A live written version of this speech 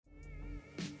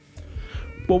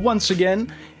Well, once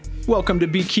again, welcome to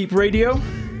Beatkeep Radio.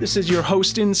 This is your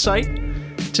host, Insight.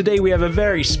 Today we have a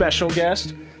very special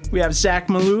guest. We have Zach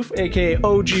Maloof, aka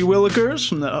OG Willikers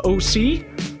from the OC.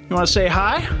 You want to say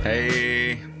hi?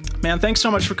 Hey. Man, thanks so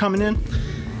much for coming in.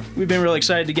 We've been really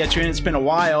excited to get you in. It's been a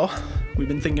while. We've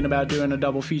been thinking about doing a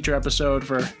double feature episode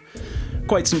for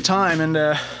quite some time, and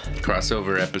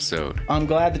Crossover episode. I'm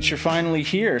glad that you're finally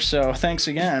here, so thanks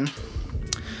again.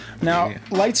 Now, Yeah.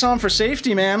 Lights On for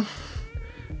Safety, man.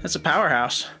 That's a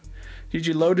powerhouse. Dude,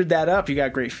 you loaded that up. You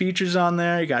got great features on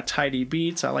there. You got tidy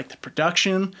beats. I like the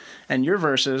production. And your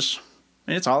verses,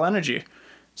 it's all energy.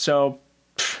 So,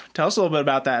 tell us a little bit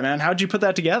about that, man. How'd you put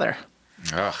that together?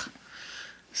 Ugh.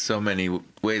 So many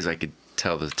ways I could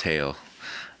tell the tale.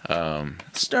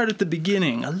 Start at the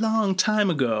beginning, a long time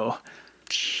ago.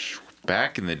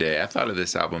 Back in the day, I thought of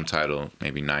this album title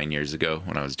maybe 9 years ago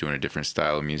when I was doing a different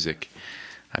style of music.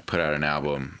 I put out an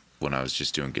album when I was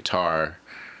just doing guitar.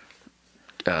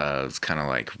 It was kind of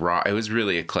like rock. It was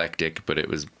really eclectic, but it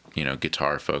was,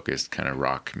 guitar focused, kind of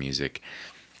rock music.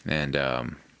 And that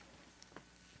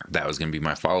was going to be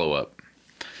my follow-up.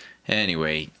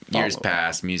 Anyway, years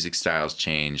passed, music styles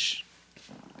changed.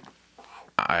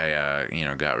 I,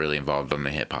 got really involved on the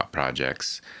hip-hop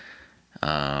projects.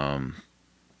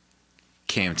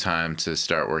 Came time to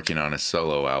start working on a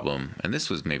solo album, and this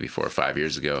was maybe 4 or 5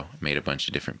 years ago. Made a bunch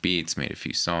of different beats, made a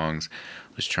few songs,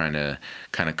 was trying to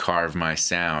kind of carve my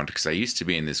sound, because I used to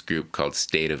be in this group called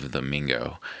State of the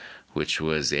Mingo, which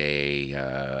was a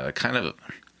it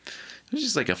was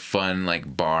just like a fun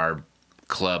like bar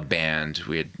club band.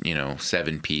 We had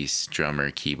 7-piece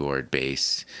drummer, keyboard,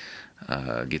 bass,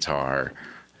 guitar,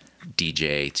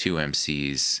 DJ, 2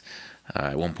 MCs.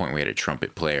 At one point, we had a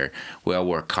trumpet player. We all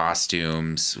wore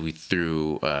costumes. We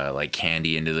threw like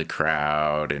candy into the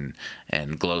crowd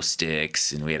and glow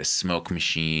sticks, and we had a smoke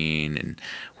machine, and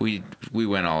we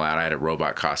went all out. I had a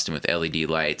robot costume with LED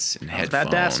lights and headphones. I was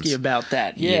about to ask you about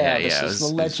that. This is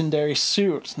the legendary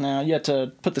suit. Now, you had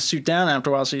to put the suit down after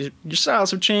a while, so your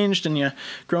styles have changed, and you've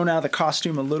grown out of the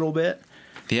costume a little bit.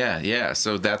 Yeah.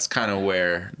 So that's kind of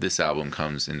where this album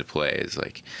comes into play, is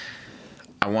like,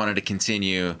 I wanted to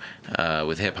continue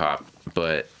with hip-hop,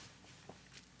 but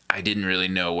I didn't really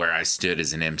know where I stood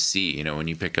as an MC. When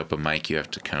you pick up a mic, you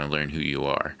have to kind of learn who you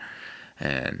are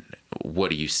and what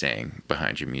are you saying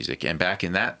behind your music. And back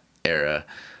in that era,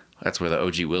 that's where the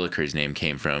OG Willikers name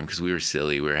came from, because we were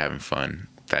silly, we were having fun.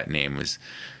 That name was,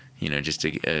 just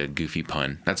a goofy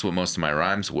pun. That's what most of my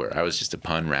rhymes were. I was just a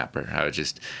pun rapper. I would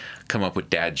just come up with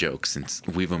dad jokes and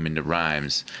weave them into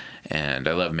rhymes. And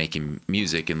I love making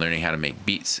music and learning how to make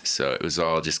beats. So it was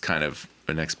all just kind of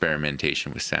an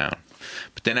experimentation with sound.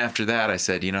 But then after that, I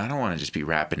said, I don't want to just be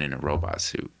rapping in a robot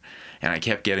suit. And I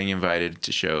kept getting invited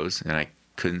to shows, and I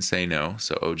couldn't say no.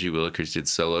 So OG Willikers did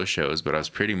solo shows, but I was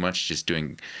pretty much just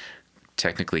doing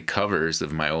technically covers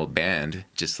of my old band,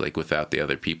 just like without the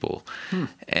other people.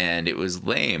 And it was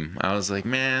lame. I was like,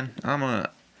 man, I'm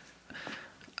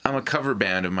a cover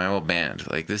band of my old band.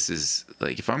 Like, this is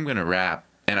like, if I'm gonna rap,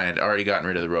 and I had already gotten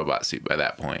rid of the robot suit by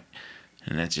that point,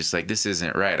 and it's just like, this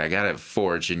isn't right. I gotta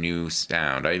forge a new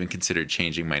sound. I even considered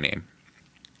changing my name.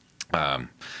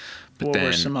 But what then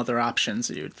were some other options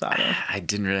that you had thought of? I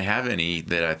didn't really have any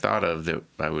that I thought of that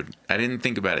I didn't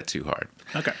think about it too hard.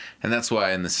 Okay. And that's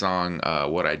why in the song,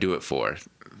 What I Do It For,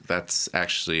 that's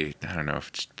actually, I don't know if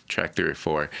it's track 3 or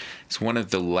 4. It's one of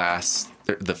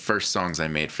the first songs I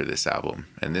made for this album.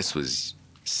 And this was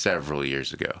several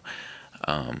years ago.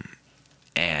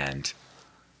 And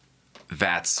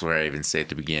that's where I even say at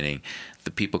the beginning,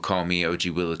 the people call me OG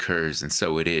Willikers, and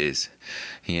so it is,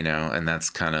 and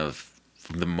that's kind of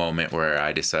the moment where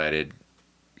I decided,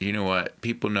 you know what,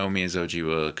 people know me as OG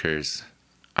Willikers,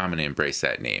 I'm going to embrace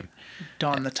that name.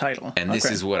 Don the title. And this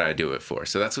is what I do it for.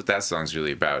 So that's what that song's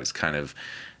really about, is kind of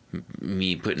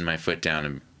me putting my foot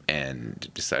down and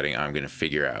deciding I'm going to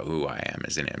figure out who I am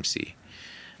as an MC,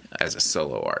 as a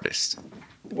solo artist.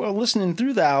 Well, listening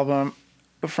through the album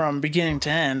from beginning to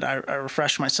end, I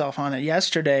refreshed myself on it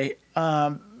yesterday.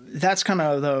 That's kind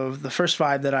of the first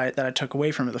vibe that I took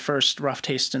away from it, the first rough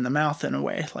taste in the mouth, in a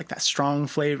way, like that strong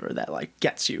flavor that like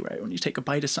gets you right when you take a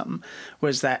bite of something,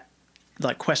 was that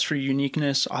like quest for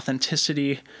uniqueness,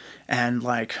 authenticity, and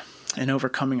like an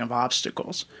overcoming of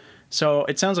obstacles. So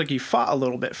it sounds like you fought a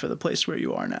little bit for the place where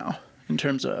you are now, in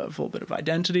terms of a little bit of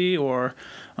identity, or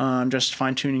just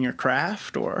fine-tuning your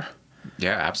craft, or...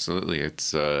 Yeah, absolutely.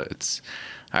 It's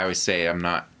I always say I'm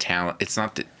not it's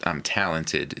not that I'm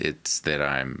talented, it's that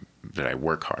I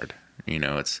work hard.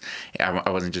 I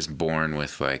wasn't just born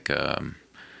with like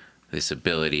this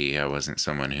ability. I wasn't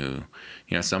someone who,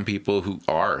 some people who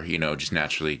are, just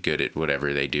naturally good at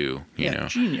whatever they do, you know.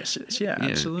 Geniuses. Yeah,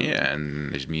 absolutely. Yeah,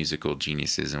 and there's musical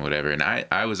geniuses and whatever. And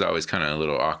I was always kind of a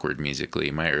little awkward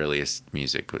musically. My earliest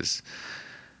music was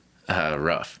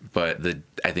rough. But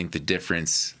I think the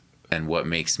difference and what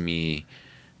makes me,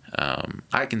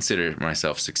 I consider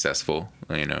myself successful.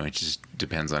 It just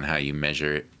depends on how you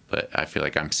measure it. But I feel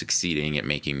like I'm succeeding at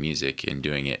making music and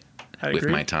doing it with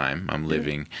my time. I'm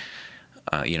living,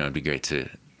 it'd be great to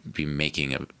be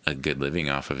making a good living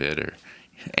off of it, or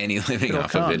any living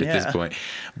off of it at this point.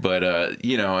 But,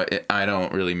 I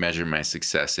don't really measure my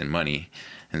success in money.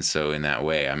 And so in that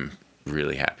way, I'm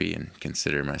really happy and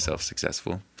consider myself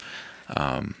successful.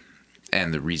 And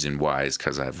the reason why is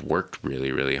because I've worked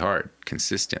really, really hard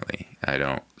consistently. I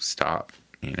don't stop.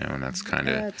 And that's kind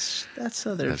of that's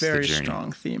other very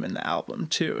strong theme in the album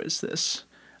too. Is this,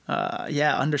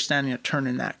 understanding of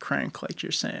turning that crank, like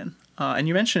you're saying, and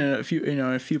you mentioned it in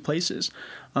a few places,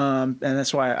 and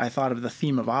that's why I thought of the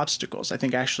theme of obstacles. I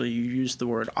think actually you used the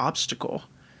word obstacle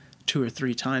 2 or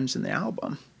 3 times in the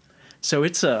album, so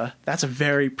that's a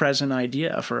very present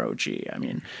idea for OG. I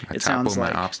mean, it sounds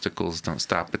like my obstacles don't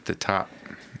stop at the top.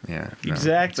 Yeah,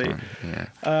 exactly.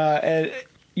 And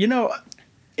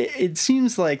It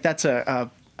seems like that's a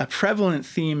prevalent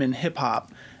theme in hip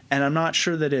hop, and I'm not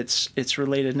sure that it's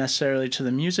related necessarily to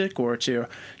the music or to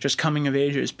just coming of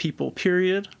age as people,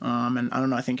 period. And I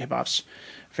don't know, I think hip hop's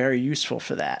very useful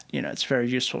for that. It's very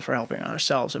useful for helping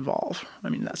ourselves evolve. I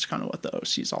mean, that's kind of what the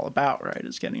OC is all about, right?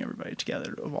 Is getting everybody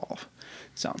together to evolve.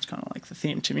 Sounds kind of like the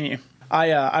theme to me.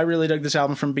 I really dug this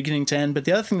album from beginning to end, but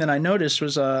the other thing that I noticed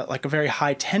was like a very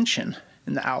high tension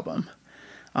in the album,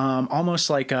 almost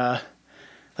like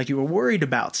you were worried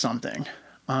about something,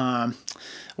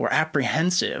 or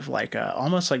apprehensive,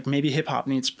 almost like maybe hip hop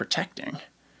needs protecting.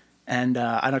 And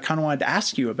I kind of wanted to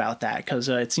ask you about that, because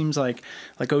it seems like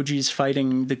OG's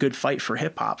fighting the good fight for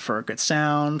hip hop, for a good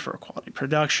sound, for a quality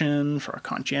production, for a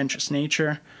conscientious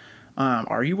nature.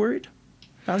 Are you worried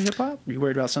about hip hop? Are you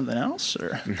worried about something else?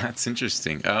 Or that's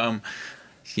interesting. Now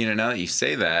that you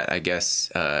say that, I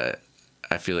guess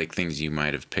I feel like things you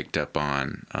might have picked up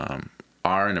on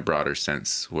are in a broader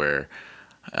sense, where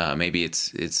maybe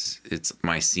it's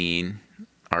my scene,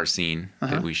 our scene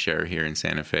that we share here in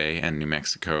Santa Fe and New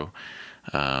Mexico.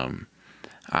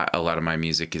 A lot of my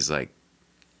music is like,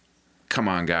 come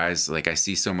on guys, like I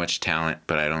see so much talent,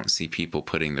 but I don't see people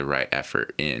putting the right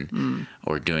effort in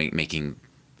or making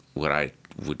what I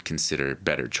would consider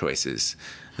better choices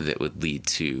that would lead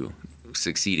to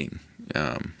succeeding.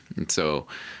 And so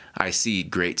I see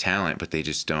great talent, but they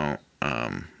just don't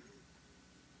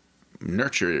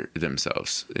nurture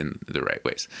themselves in the right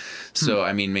ways. So,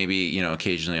 I mean, maybe,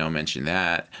 occasionally I'll mention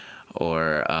that,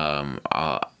 or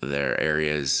there are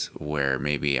areas where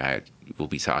maybe I will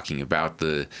be talking about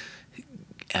the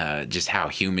just how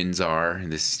humans are in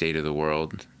this state of the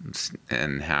world,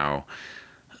 and how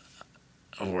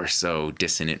we're so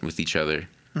dissonant with each other.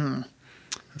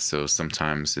 So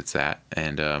sometimes it's that.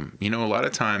 And, a lot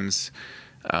of times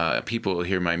people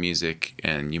hear my music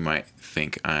and you might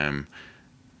think I'm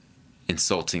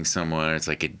insulting someone, or it's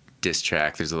like a diss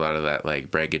track. There's a lot of that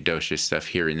like braggadocious stuff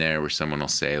here and there, where someone will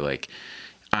say like,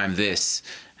 I'm this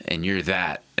and you're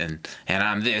that, and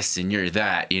I'm this and you're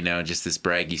that, just this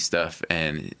braggy stuff.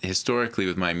 And historically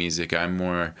with my music, I'm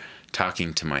more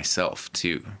talking to myself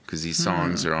too, because these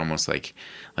songs are almost like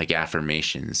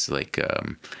affirmations, like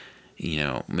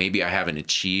maybe I haven't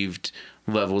achieved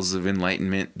levels of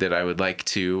enlightenment that I would like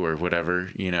to, or whatever,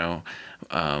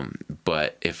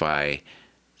 but if I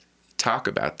talk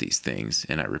about these things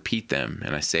and I repeat them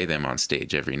and I say them on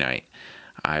stage every night,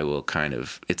 I will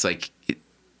it's like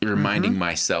reminding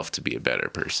myself to be a better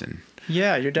person.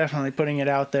 Yeah, you're definitely putting it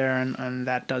out there, and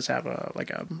that does have a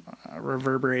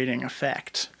reverberating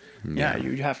effect. Yeah,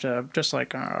 you have to, just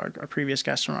like our previous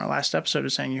guest from our last episode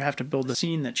is saying, you have to build the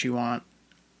scene that you want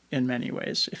in many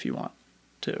ways if you want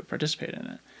to participate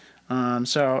in it.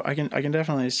 So I can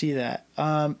definitely see that.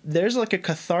 There's like a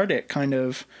cathartic kind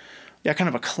of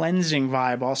a cleansing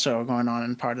vibe also going on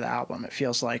in part of the album. It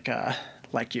feels like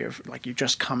you've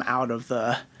just come out of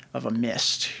a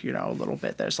mist, a little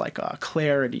bit. There's like a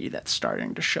clarity that's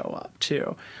starting to show up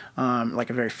too, like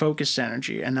a very focused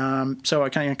energy. And so I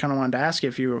kind of wanted to ask you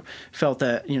if you felt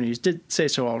that, you did say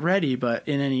so already, but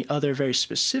in any other very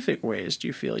specific ways, do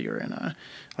you feel you're in a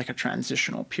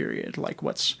transitional period? Like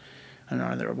what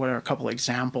are a couple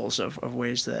examples of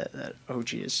ways that OG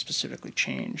has specifically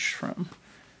changed from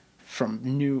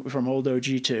old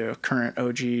OG to current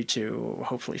OG to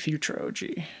hopefully future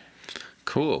OG?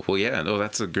 Cool. Well, yeah, no,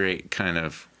 that's a great kind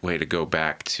of way to go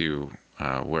back to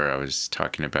where I was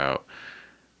talking about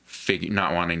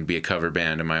not wanting to be a cover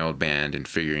band in my old band and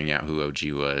figuring out who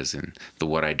OG was, and the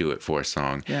What I Do It For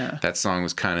song. Yeah. That song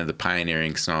was kind of the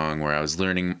pioneering song where I was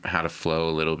learning how to flow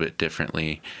a little bit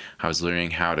differently. I was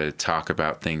learning how to talk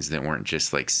about things that weren't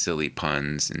just like silly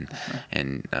puns and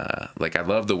like I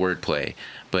love the wordplay,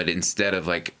 but instead of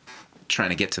like trying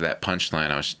to get to that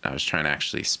punchline, I was trying to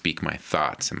actually speak my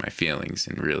thoughts and my feelings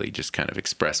and really just kind of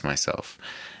express myself.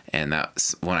 And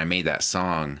that's when I made that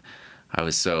song, I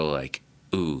was so like,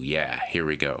 ooh, yeah, here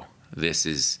we go. This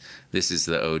is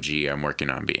the OG I'm working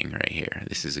on being right here.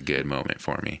 This is a good moment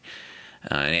for me.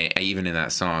 And even in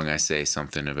that song, I say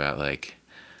something about like,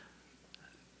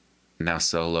 now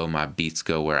solo, my beats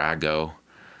go where I go.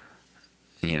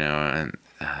 You know, and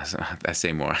I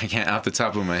say more. I can't off the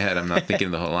top of my head. I'm not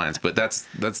thinking the whole lines, but that's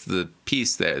the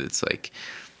piece there. It's like,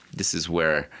 this is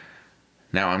where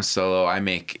now I'm solo.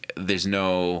 There's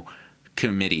no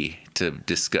committee to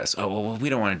discuss, oh, well, we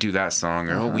don't want to do that song,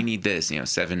 or oh, we need this.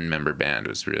 7-member band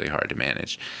was really hard to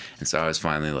manage. And so I was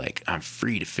finally like, I'm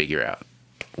free to figure out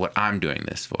what I'm doing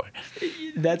this for.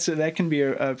 That can be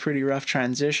a pretty rough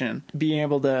transition. Being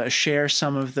able to share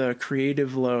some of the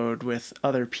creative load with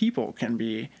other people can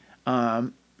be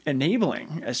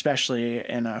enabling, especially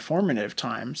in a formative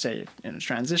time, say in a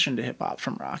transition to hip hop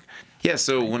from rock. Yeah.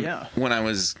 So when I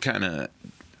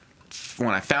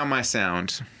found my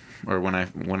sound, or when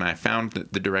I found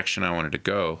the direction I wanted to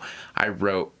go, I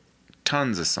wrote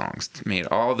tons of songs, made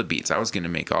all the beats. I was going to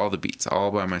make all the beats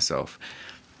all by myself.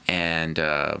 And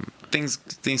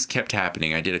things kept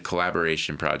happening. I did a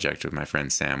collaboration project with my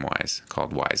friend Sam Wise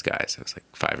called Wise Guys. It was like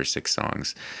 5 or 6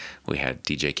 songs. We had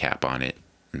DJ Cap on it,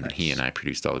 and nice. He and I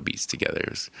produced all the beats together. It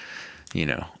was,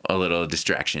 a little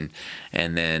distraction.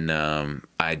 And then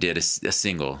I did a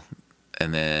single,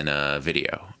 and then a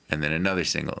video, and then another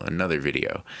single, another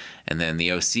video. And then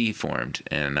the OC formed,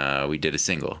 and we did a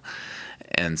single.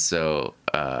 And so,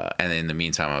 and in the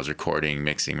meantime, I was recording,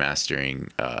 mixing,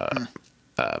 mastering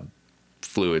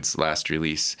Fluid's last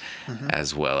release,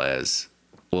 as well as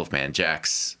Wolfman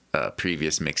Jack's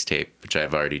previous mixtape, which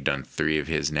I've already done 3 of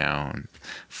his now, and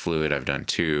Fluid I've done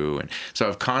 2. And so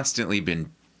I've constantly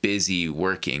been busy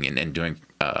working and doing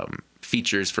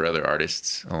features for other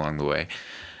artists along the way.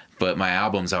 But my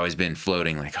album's always been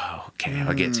floating like, oh, okay,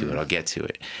 I'll get to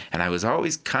it. And I was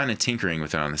always kind of tinkering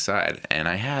with it on the side. And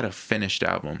I had a finished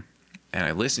album, and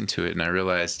I listened to it, and I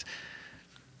realized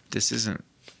this isn't,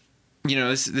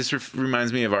 this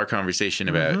reminds me of our conversation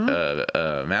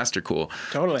about Master Cool.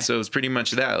 Totally. So it was pretty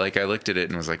much that. Like, I looked at it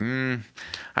and was like,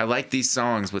 I like these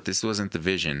songs, but this wasn't the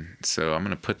vision. So I'm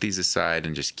going to put these aside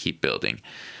and just keep building.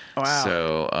 Wow.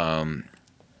 So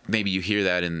maybe you hear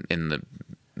that in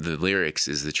the lyrics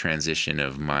is the transition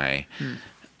of I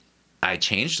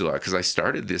changed a lot, because I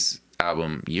started this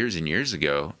album years and years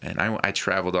ago, and I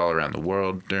traveled all around the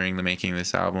world during the making of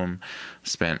this album,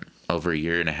 spent over a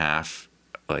year and a half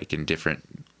like in different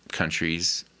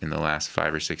countries in the last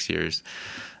 5 or 6 years,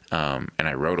 and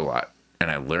I wrote a lot,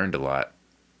 and I learned a lot,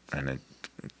 and it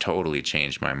totally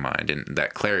changed my mind. And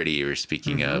that clarity you were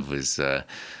speaking of was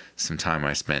some time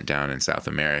I spent down in South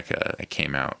America. I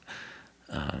came out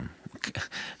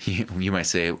you might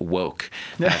say woke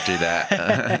after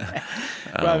that.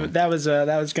 Well, that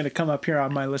was going to come up here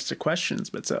on my list of questions.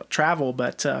 But travel.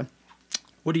 But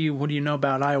what do you know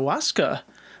about ayahuasca,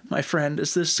 my friend?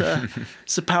 Is this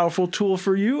it's a powerful tool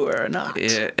for you or not?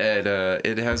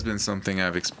 It has been something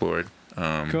I've explored.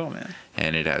 Cool, man.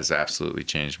 And it has absolutely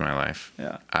changed my life.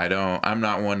 Yeah. I'm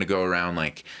not one to go around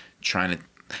like trying to.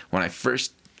 When I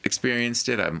first experienced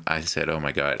it, I said, oh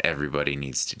my God, everybody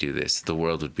needs to do this. The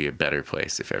world would be a better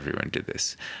place if everyone did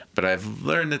this. But I've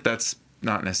learned that that's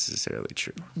not necessarily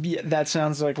true. Yeah, that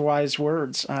sounds like wise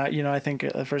words. I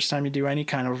think the first time you do any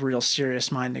kind of real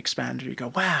serious mind expander, you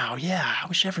go, wow, yeah, I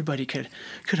wish everybody could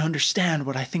understand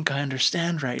what I think I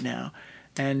understand right now.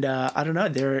 And I don't know,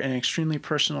 they're an extremely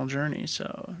personal journey.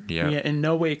 So we in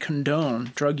no way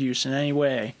condone drug use in any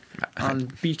way on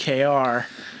BKR.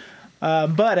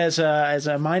 But as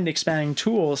a mind expanding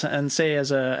tool, and say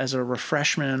as a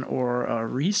refreshment or a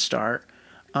restart,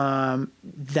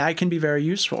 that can be very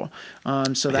useful.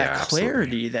 So that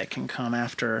clarity that can come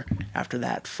after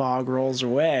that fog rolls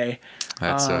away.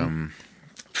 That's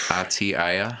Ati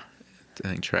Aya, I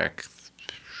think track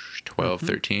 12,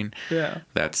 13. Yeah.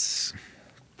 That's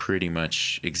pretty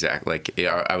much exact. Like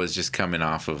I was just coming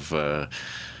off of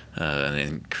an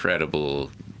incredible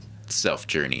self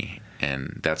journey.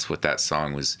 And that's what that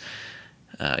song was.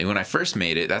 When I first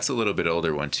made it, that's a little bit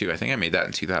older one too. I think I made that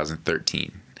in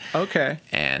 2013. Okay.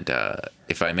 And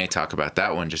if I may talk about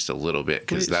that one just a little bit,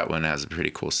 because that one has a pretty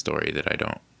cool story that I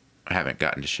haven't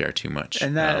gotten to share too much.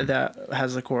 And that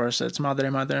has the chorus. It's Madre,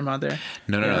 Madre, Madre.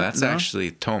 No. That's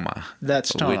actually Toma.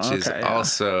 That's Toma, which is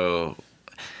also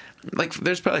like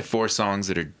there's probably 4 songs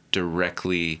that are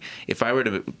directly. If I were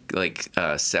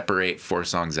to separate 4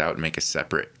 songs out and make a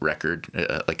separate record,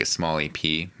 like a small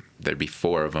EP, there'd be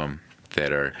 4 of them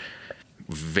that are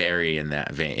very in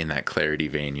that vein, in that clarity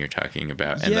vein you're talking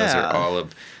about, and those are all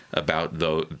about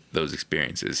those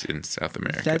experiences in South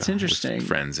America. That's interesting. With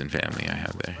friends and family I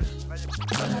have there.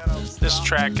 This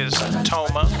track is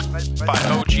Toma by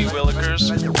OG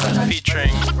Willikers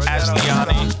featuring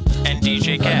Asliani and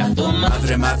DJ Cap.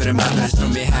 Madre, madre, madre, show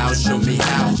me how, show me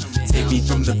how. Take me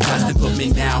from the past and put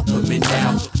me now, put me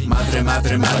now. Madre,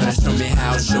 madre, madre, show me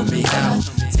how, show me how.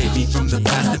 Take me from the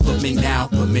past and put me now,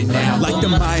 put me now. Like the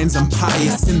Mayans, I'm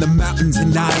pious in the mountains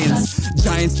and ions.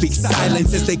 Giants speak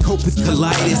silence as they cope with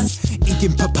colitis. Ink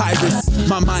and papyrus,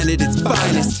 my mind at its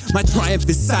finest. My triumph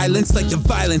is silence like the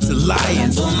violence of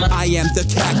lions. I am the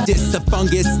cactus, the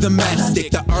fungus, the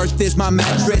matchstick. The earth is my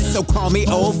mattress, so call me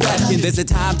old-fashioned. There's a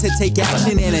time to take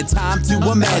action and a time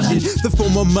to imagine. The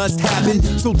former must happen,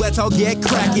 so let's all get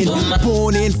cracking.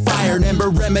 Born in fire, never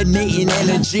emanating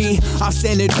energy.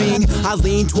 Off-centered being, I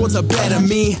lean towards a better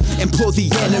me. Implore the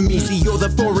enemy, see you're the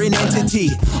foreign entity.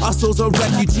 Our souls are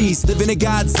refugees, living in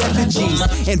God's effigies.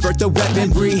 Invert the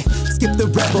weaponry, skip the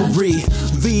revelry.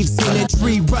 Leaves in a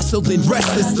tree, rustling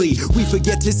restlessly. We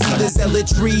forget to see the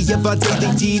zealotry of our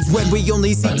daily deeds when we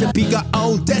only seek to be our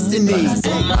own destinies.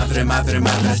 Madre, madre,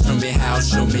 madre, show me how,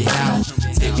 show me how.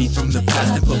 Take me from the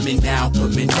past and put me now,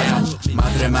 put me now.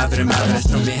 Madre, madre, madre,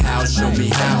 show me how, show me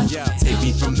how. Take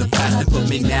me from the past and put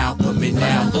me now, put me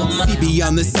now. See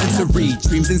beyond the sensory,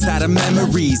 dreams inside of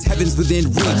memories, heavens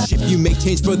within reach. If you make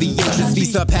change for the interest,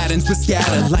 these are patterns were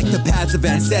scattered like the paths of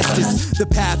ancestors. The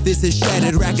path is a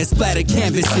shattered rack of splattered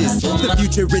canvases. The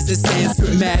future is a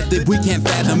Sanskrit mad that we can't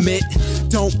fathom it.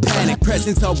 Don't panic,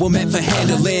 presents all we're meant for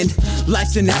handling.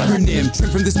 Life's an acronym, trim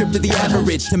from the script to the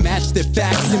average to match the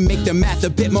facts and make the math a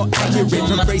bit more accurate.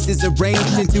 From phrases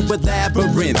arranged into a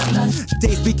labyrinth.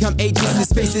 Days become ages, the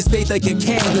space is faith like a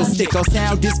candlestick. All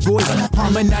sound is voice,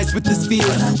 harmonized with the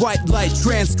spheres. White light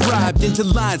transcribed into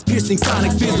lines, piercing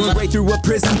sonic spheres. One way through a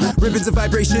prism, ribbons of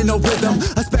vibrational rhythm.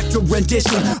 A spectral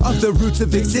rendition of the roots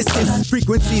of existence.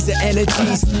 Frequencies and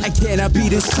energies, and cannot be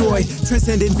destroyed.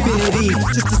 Transcend infinity,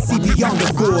 just to see beyond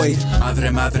the void. Madre,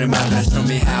 madre, madre, show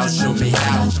me how, show me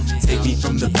how. Take me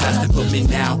from the past and put me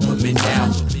now, put me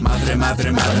now. Madre,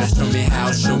 madre, madre, show me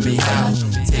how, show me how.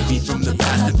 Take me from the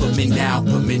past and put me now,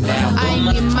 put me now. Ay,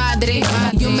 mi madre,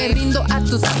 yo me rindo a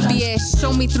tus pies.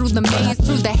 Show me through the maze,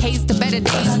 through the haze, to better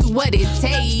days, do what it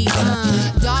takes.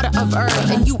 Daughter of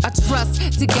earth, and you I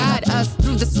trust to guide us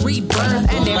through this rebirth,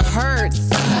 and it hurts.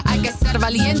 Hay que ser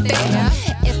valiente.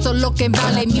 Esto lo que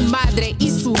vale mi madre y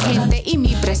su gente y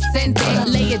mi presente.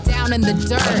 Lay it down in the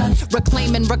dirt,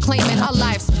 reclaiming our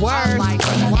life's worth.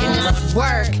 And it's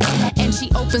work, and she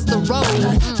opens the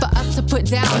road for us to put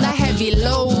down the heavy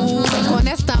load. Con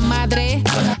esta madre,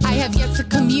 I have yet to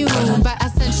commune, but I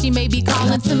sense she may be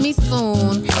calling to me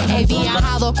soon. He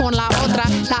viajado con la otra,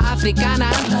 la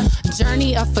africana.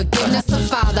 Journey of forgiveness of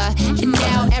father, and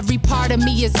now every part of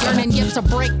me is yearning yet to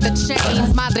break the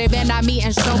chains. Madre, ven a me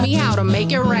and show me how to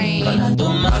make it rain.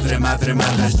 Madre, madre,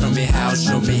 madre, show me how,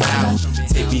 show me how.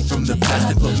 Take me from the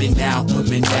past and put me now, put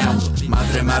me now.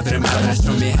 Madre, madre, madre,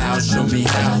 show me how, show me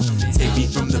how. Take me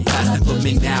from the past and put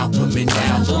me now, put me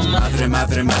now. Madre,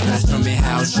 madre, madre, show me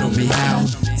how, show me how.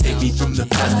 Take me from the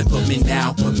past and put me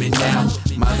now, put me now.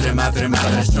 Madre, madre,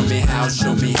 madre, show me how,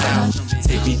 show me how.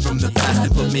 Take me from the past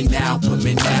and put me now, put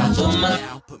me now.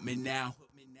 Put me now.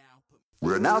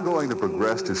 We're now going to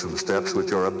progress to some steps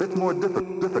which are a bit more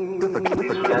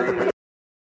difficult.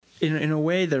 In a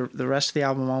way, the rest of the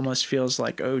album almost feels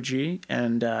like OG,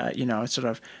 and it's sort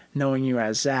of knowing you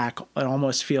as Zach. It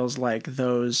almost feels like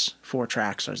those 4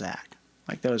 tracks are Zach.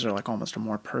 Like those are like almost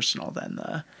more personal than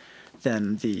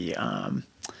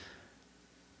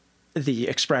the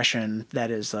expression that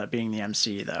is being the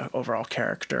MC, the overall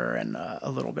character, and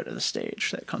a little bit of the stage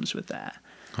that comes with that.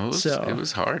 Well, it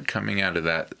was hard coming out of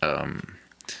that.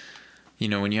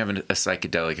 When you have a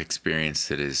psychedelic experience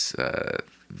that is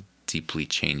deeply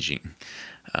changing,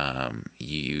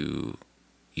 you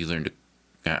learn to.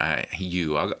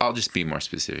 I'll just be more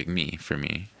specific. For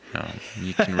me,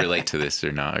 you can relate to this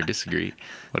or not or disagree,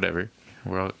 whatever.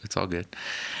 It's all good.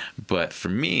 But for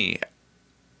me,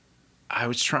 I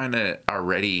was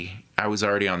already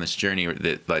on this journey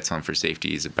that Lights On for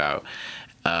Safety is about.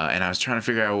 And I was trying to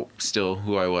figure out still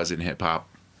who I was in hip hop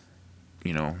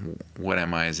you know, what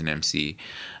am I as an MC?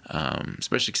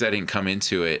 Especially because I didn't come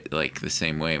into it like the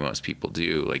same way most people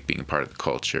do, like being a part of the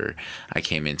culture. I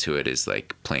came into it as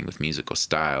like playing with musical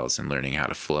styles and learning how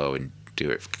to flow and do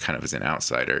it kind of as an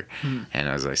outsider. And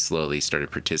as I slowly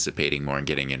started participating more and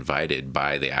getting invited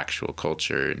by the actual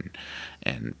culture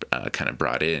and kind of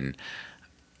brought in,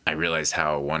 I realized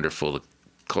how wonderful the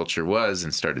culture was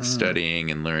and started studying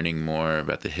and learning more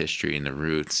about the history and the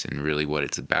roots and really what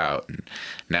it's about. And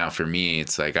now for me,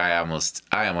 it's like I almost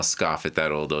scoff at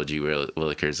that old OG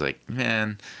Willikers, like,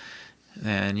 man,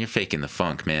 you're faking the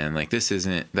funk, man. Like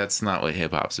that's not what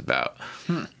hip hop's about.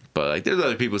 But like there's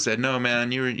other people who said, no,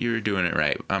 man, you were doing it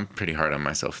right. I'm pretty hard on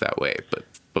myself that way.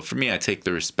 But for me, I take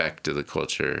the respect of the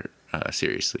culture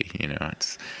seriously. You know,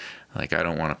 it's like I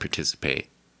don't want to participate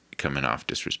coming off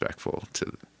disrespectful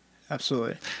to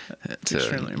Absolutely. To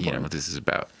extremely important. You know what this is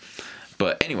about.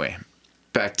 But anyway,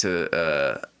 back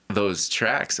to those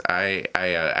tracks. I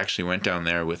actually went down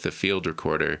there with a field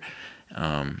recorder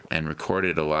and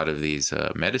recorded a lot of these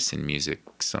medicine music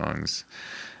songs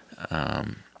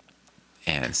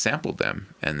and sampled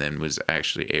them, and then was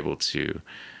actually able to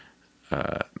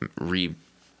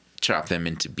chop them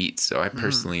into beats. So I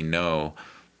personally know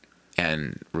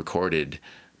and recorded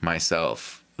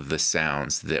myself the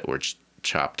sounds that were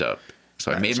chopped up.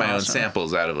 So I made my own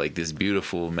samples out of like this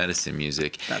beautiful medicine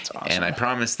music. That's awesome. And I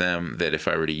promised them that if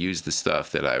I were to use the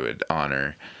stuff, that I would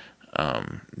honor,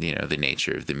 you know, the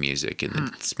nature of the music and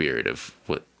the spirit of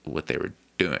what they were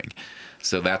doing.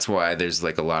 So that's why there's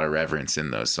like a lot of reverence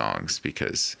in those songs,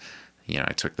 because, you know,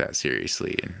 I took that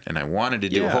seriously and I wanted to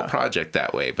do a whole project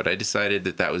that way, but I decided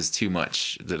that was too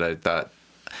much, that I thought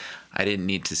I didn't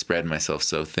need to spread myself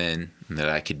so thin, and that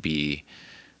I could be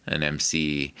an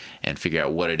MC and figure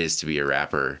out what it is to be a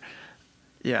rapper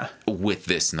with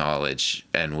this knowledge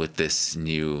and with this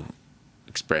new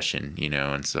expression, you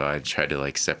know. And so I tried to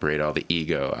like separate all the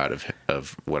ego out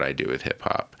of what I do with hip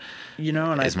hop, you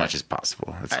know, and as much as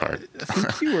possible. It's hard. I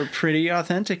think you were pretty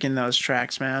authentic in those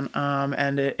tracks, man.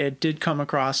 And it did come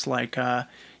across like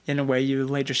in a way you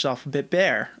laid yourself a bit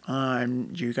bare.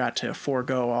 You got to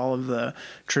forego all of the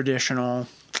traditional,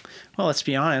 well, let's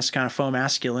be honest, kind of faux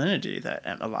masculinity that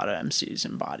a lot of MCs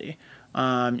embody.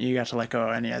 You got to let go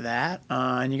of any of that,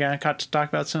 and you got to talk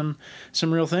about some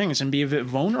real things and be a bit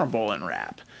vulnerable in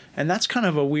rap. And that's kind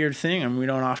of a weird thing, and we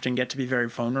don't often get to be very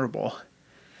vulnerable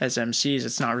as MCs.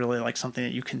 It's not really like something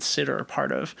that you consider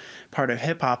part of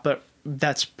hip hop, but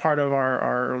that's part of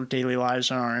our daily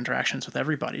lives and our interactions with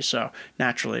everybody. So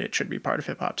naturally, it should be part of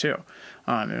hip hop too.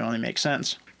 It only makes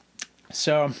sense.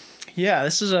 So yeah,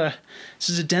 this is a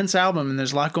dense album, and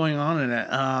there's a lot going on in it.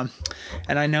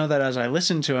 And I know that as I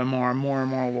listen to it more and more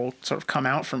will sort of come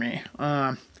out for me.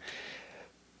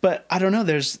 But I don't know.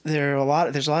 There's a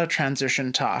lot of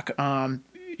transition talk.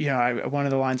 You know, one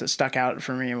of the lines that stuck out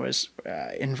for me was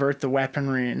invert the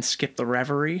weaponry and skip the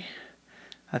reverie.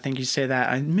 I think you say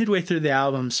that midway through the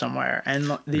album somewhere.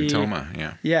 And the Toma,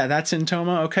 yeah. Yeah, that's in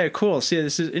Toma. Okay, cool. See,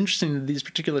 this is interesting that these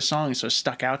particular songs sort of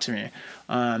stuck out to me.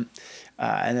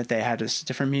 And that they had this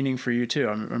different meaning for you too.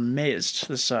 I'm amazed.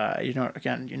 This, you know,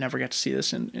 again, you never get to see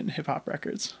this in hip hop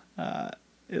records, at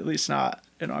least not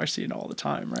in our scene all the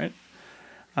time, right?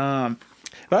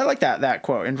 But I like that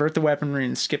quote: "Invert the weaponry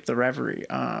and skip the reverie."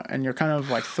 And you're kind of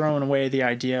like throwing away the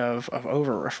idea of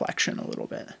over reflection a little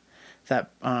bit.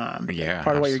 That part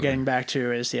of what you're getting back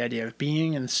to is the idea of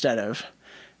being instead of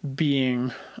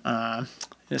being in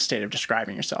a state of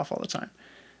describing yourself all the time.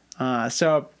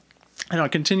 So. I don't know,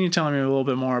 continue telling me a little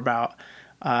bit more about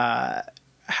how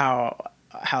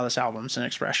this album's an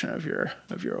expression of your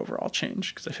overall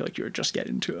change, because I feel like you were just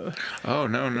getting to a peak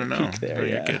there. No,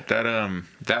 you're good.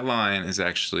 That line is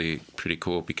actually pretty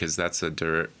cool, because that's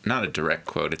not a direct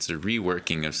quote. It's a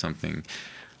reworking of something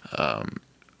a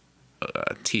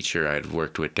teacher I'd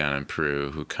worked with down in Peru,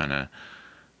 who kind of,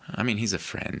 I mean, he's a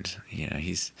friend. You know,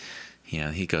 he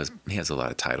has a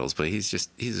lot of titles, but he's just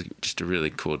a really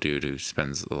cool dude who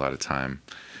spends a lot of time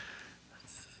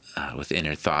with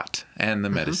inner thought and the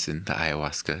medicine, the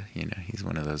ayahuasca. You know, he's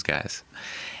one of those guys.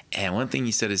 And one thing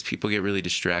he said is people get really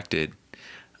distracted.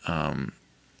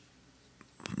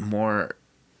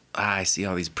 I see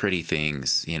all these pretty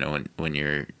things, you know, when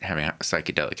you're having a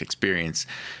psychedelic experience.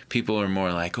 People are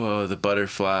more like, oh, the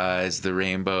butterflies, the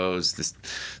rainbows,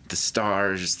 the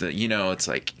stars, you know, it's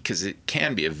like, because it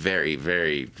can be a very,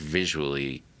 very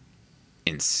visually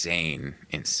insane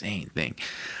thing.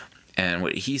 And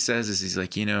what he says is, he's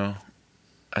like, you know,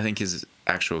 I think his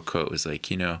actual quote was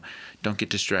like, you know, don't get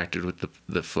distracted with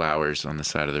the flowers on the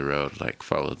side of the road, like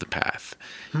follow the path,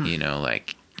 you know,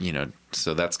 like, you know,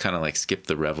 so that's kind of like skip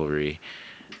the revelry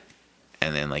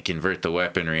And then like invert the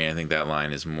weaponry. I think that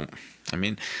line is more. I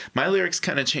mean, my lyrics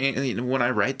kind of change when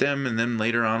I write them, and then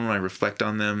later on when I reflect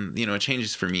on them, it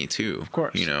changes for me too. Of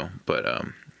course. But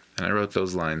and I wrote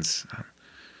those lines.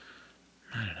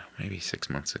 I don't know, maybe 6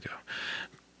 months ago.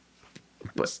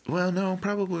 But well, no,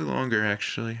 probably longer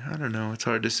actually. I don't know. It's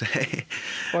hard to say.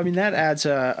 Well, I mean, that adds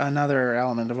another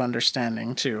element of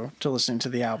understanding too to listening to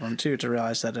the album too, to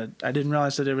realize that I didn't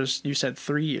realize that it was, you said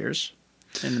 3 years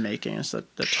in the making. Is the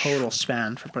total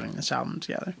span for putting this album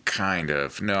together? Kind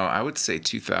of. No, I would say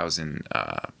 2000.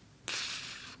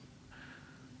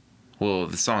 Well,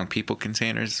 the song "People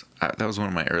Containers" that was one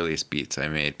of my earliest beats I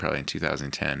made, probably in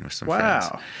 2010 with some friends.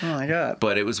 Wow! Oh my god!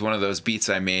 But it was one of those beats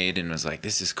I made and was like,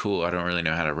 "This is cool. I don't really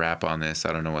know how to rap on this.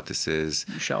 I don't know what this is."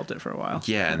 You shelved it for a while.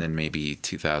 Yeah, and then maybe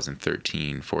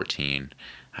 2013, 14,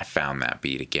 I found that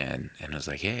beat again and was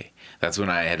like, "Hey." That's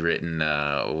when I had written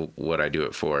 "What I Do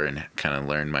It For" and kind of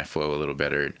learned my flow a little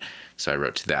better. So I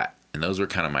wrote to that, and those were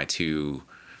kind of my two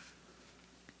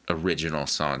original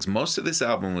songs. Most of this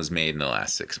album was made in the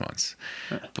last 6 months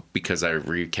because I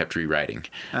kept rewriting.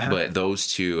 But those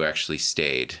two actually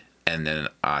stayed, and then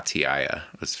Atiaya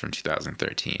was from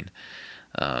 2013.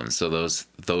 So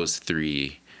those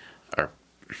three are,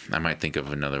 I might think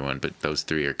of another one, but those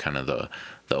three are kind of the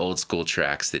old school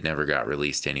tracks that never got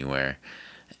released anywhere,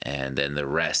 and then the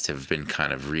rest have been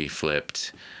kind of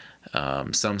reflipped.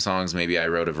 Some songs maybe I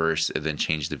wrote a verse and then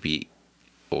changed the beat,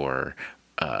 or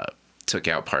took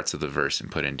out parts of the verse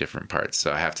and put in different parts.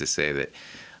 So I have to say that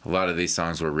a lot of these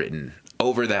songs were written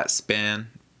over that span,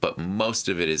 but most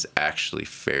of it is actually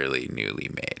fairly newly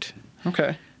made.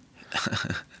 Okay.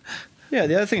 Yeah,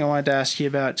 the other thing I wanted to ask you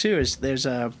about too is there's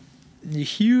a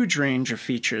huge range of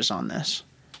features on this.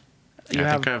 I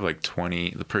think I have like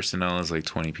 20. The personnel is like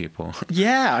 20 people.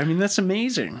 Yeah, I mean, that's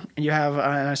amazing. You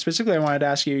have, specifically I wanted to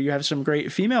ask you, you have some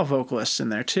great female vocalists in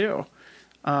there too.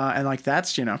 And like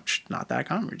that's not that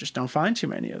common. We just don't find too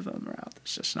many of them around.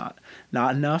 There's just not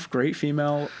enough great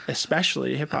female,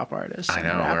 especially hip hop artists. I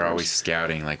know, we're always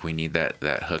scouting. Like we need that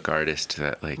hook artist.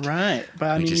 That like right.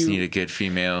 But we just need a good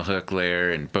female hook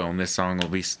layer, and boom, this song will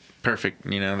be perfect.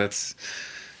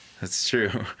 That's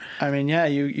true. I mean, yeah,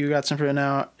 you got some people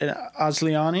now.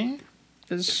 Asliani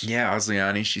is. Yeah,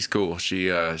 Asliani. She's cool.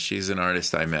 She's an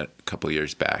artist I met a couple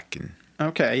years back, and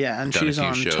okay, yeah, and she's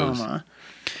on Toma.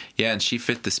 Yeah, and she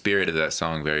fit the spirit of that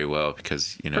song very well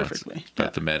because perfectly. It's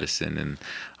about the medicine and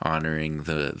honoring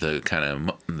the kind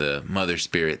of the mother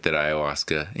spirit that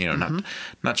ayahuasca.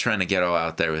 Not trying to get all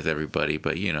out there with everybody,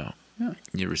 but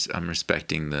I'm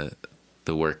respecting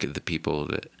the work of the people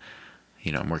that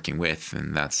I'm working with,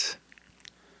 and that's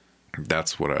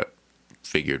what I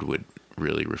figured would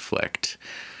really reflect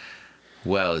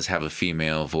well, is have a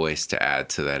female voice to add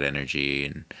to that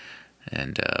energy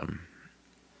and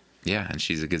yeah, and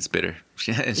she's a good spitter.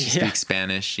 She speaks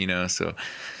Spanish, so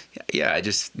yeah, I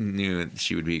just knew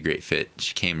she would be a great fit.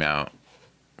 She came out,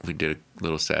 we did a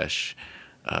little sesh,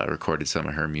 recorded some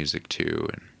of her music too,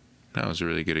 and that was a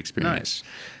really good experience.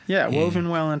 Nice. Yeah, woven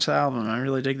well into the album. I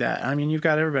really dig that. I mean, you've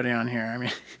got everybody on here. I mean,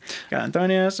 you got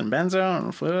Antonius and Benzo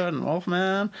and Fluid and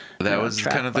Wolfman. That was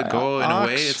kind of the goal in a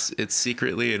way. It's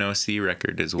secretly an OC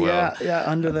record as well. Yeah,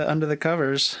 under the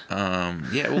covers.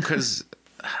 Yeah, well, because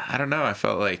I don't know. I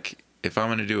felt like if I'm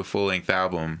going to do a full-length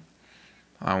album,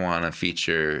 I want to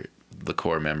feature the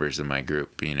core members of my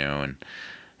group,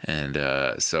 and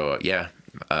so yeah.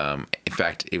 In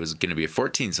fact, it was going to be a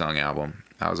 14-song album.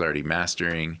 I was already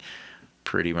mastering,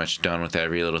 pretty much done with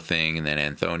every little thing, and then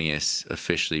Antonius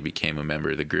officially became a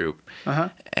member of the group.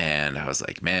 And I was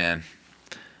like, man,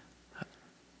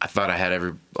 I thought I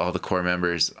had all the core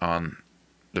members on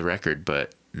the record,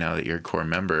 but now that you're a core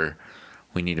member,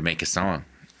 we need to make a song.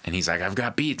 And he's like, I've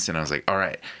got beats. And I was like, all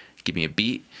right, give me a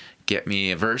beat, get me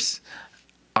a verse,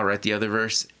 I'll write the other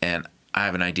verse, and I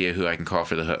have an idea who I can call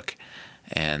for the hook.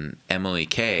 And Emily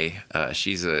Kay,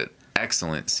 she's an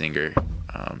excellent singer.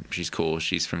 She's cool.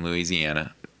 She's from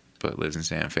Louisiana, but lives in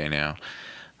Santa Fe now.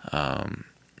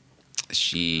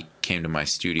 She came to my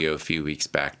studio a few weeks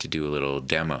back to do a little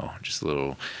demo, just a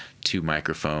little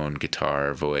 2-microphone,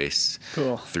 guitar, voice,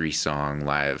 cool 3-song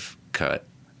live cut,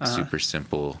 super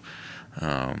simple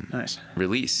nice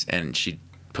release. And she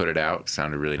put it out,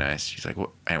 sounded really nice. She's like,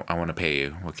 well, I want to pay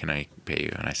you. What can I pay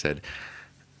you? And I said,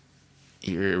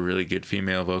 you're a really good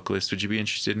female vocalist. Would you be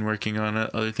interested in working on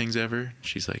other things ever?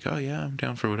 She's like, oh yeah, I'm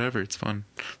down for whatever. It's fun.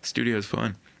 The studio's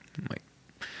fun. I'm like,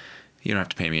 you don't have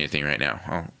to pay me anything right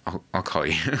now. I'll call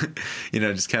you.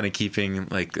 Just kind of keeping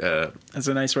like. That's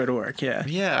a nice way to work. Yeah.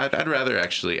 Yeah, I'd rather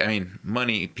actually. I mean,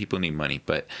 money. People need money,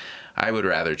 but I would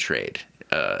rather trade.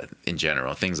 In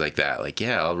general, things like that. Like,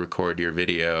 yeah, I'll record your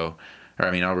video or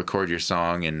I mean, I'll record your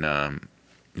song and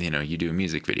you do a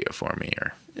music video for me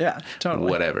or Yeah, totally.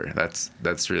 whatever.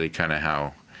 That's really kind of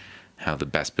how the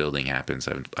best building happens.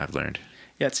 I've learned.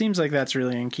 Yeah, it seems like that's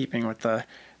really in keeping with the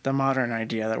modern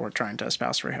idea that we're trying to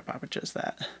espouse for hip hop, which is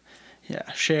that,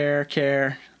 yeah, share,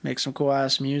 care, make some cool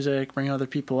ass music, bring other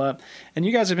people up. And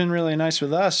you guys have been really nice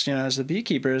with us, as the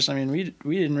Beekeepers. I mean,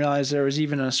 we didn't realize there was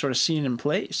even a sort of scene in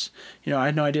place. I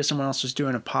had no idea someone else was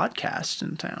doing a podcast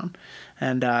in town.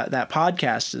 And that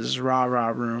podcast is Rah Rah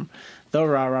Room. The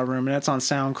Rah Rah Room, and it's on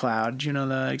SoundCloud. Do you know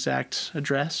the exact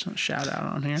address? Shout out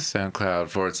on here.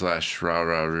 SoundCloud/Rah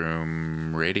Rah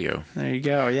Room Radio. There you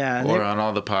go. Yeah. Or on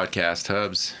all the podcast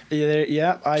hubs.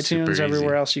 Yeah, iTunes, Super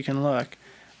everywhere easy. else you can look.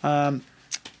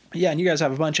 Yeah, and you guys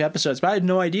have a bunch of episodes, but I had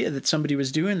no idea that somebody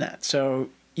was doing that. So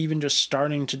even just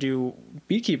starting to do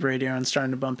Beekeep Radio and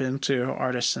starting to bump into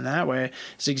artists in that way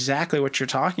is exactly what you're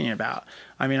talking about.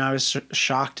 I mean, I was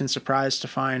shocked and surprised to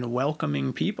find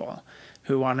welcoming people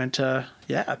who wanted to,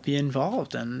 be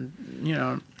involved. And,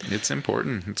 It's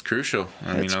important. It's crucial.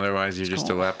 I mean, otherwise you're just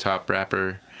a laptop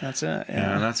rapper. That's it.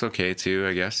 Yeah, and that's okay too,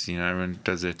 I guess. Everyone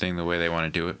does their thing the way they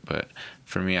want to do it. But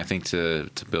for me, I think to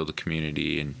build a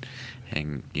community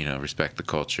and respect the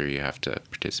culture, you have to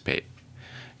participate.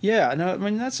 Yeah, no, I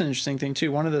mean, that's an interesting thing,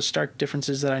 too. One of the stark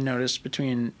differences that I noticed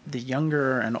between the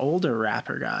younger and older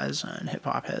rapper guys and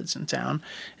hip-hop heads in town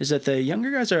is that the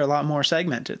younger guys are a lot more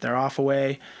segmented. They're off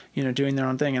away, doing their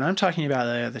own thing. And I'm talking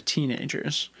about the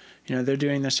teenagers. They're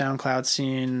doing the SoundCloud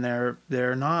scene.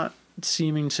 They're not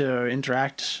seeming to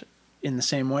interact in the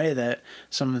same way that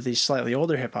some of these slightly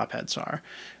older hip-hop heads are.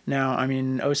 Now, I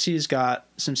mean, OC's got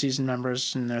some seasoned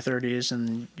members in their 30s,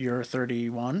 and you're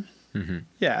 31. Mm-hmm.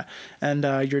 Yeah, and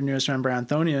your newest member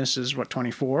Anthonius is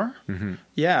 24. Mm-hmm.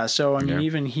 Yeah, so I mean, Yeah.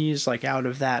 even he's like out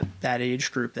of that age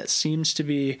group that seems to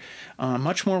be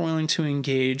much more willing to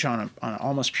engage on an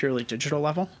almost purely digital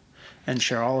level and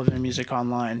share all of their music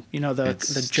online. The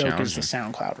It's joke is the challenging.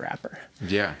 SoundCloud rapper.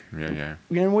 Yeah.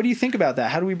 And what do you think about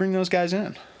that? How do we bring those guys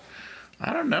in?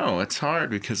 I don't know. It's hard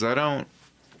because I don't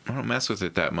mess with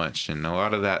it that much, and a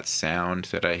lot of that sound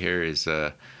that I hear is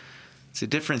it's a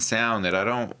different sound that I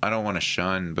don't want to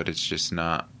shun, but it's just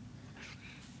not.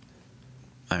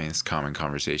 I mean, it's common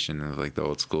conversation of like the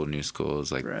old school, new school is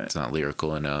like Right. It's not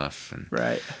lyrical enough, and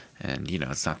Right. and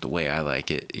it's not the way I like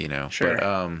it, Sure.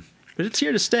 But But it's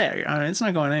here to stay. I mean, it's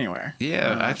not going anywhere.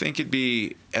 yeah, I think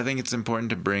it's important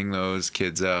to bring those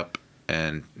kids up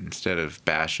and instead of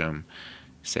bash them,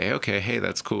 say, okay, hey,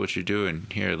 that's cool what you're doing.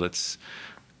 Here, let's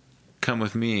come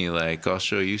with me. Like, I'll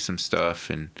show you some stuff.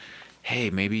 And, hey,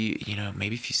 maybe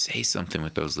if you say something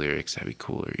with those lyrics, that'd be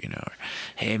cooler, Or,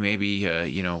 hey, maybe,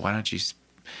 why don't you,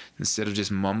 instead of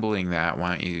just mumbling that,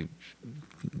 why don't you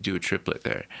do a triplet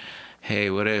there?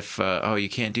 Hey, what if, you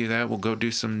can't do that? Well, go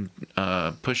do some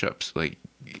push-ups. Like,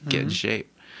 get in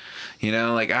shape. I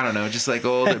don't know, just like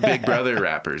old Big Brother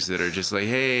rappers that are just like,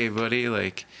 hey, buddy,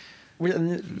 like, This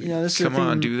come is the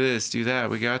on, thing- do this, do that,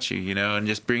 we got you, and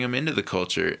just bring them into the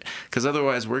culture. Because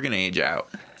otherwise we're going to age out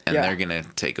and Yeah. they're going to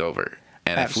take over.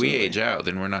 And Absolutely. if we age out,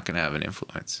 then we're not going to have an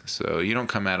influence. So you don't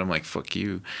come at them like, fuck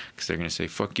you, because they're going to say,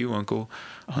 fuck you, uncle.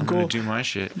 I'm going to do my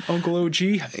shit. Uncle OG.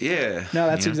 Yeah. No,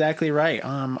 that's exactly right.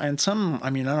 And some, I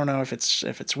mean, I don't know if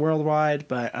it's worldwide,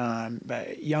 but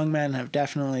young men have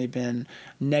definitely been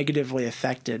negatively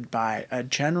affected by a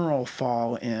general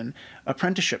fall in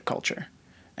apprenticeship culture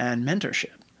and mentorship.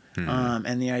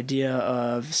 And the idea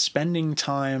of spending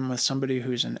time with somebody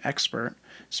who's an expert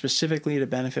specifically to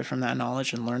benefit from that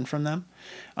knowledge and learn from them.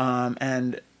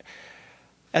 And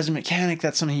as a mechanic,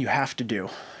 that's something you have to do.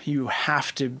 You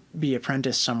have to be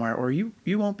apprenticed somewhere or you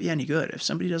won't be any good. If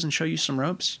somebody doesn't show you some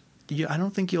ropes, I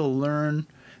don't think you'll learn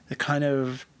the kind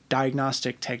of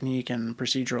diagnostic technique and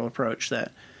procedural approach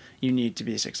that you need to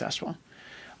be successful.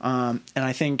 And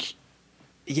I think,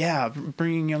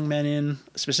 bringing young men in,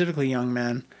 specifically young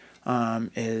men,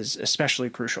 is especially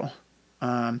crucial.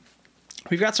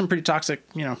 We've got some pretty toxic,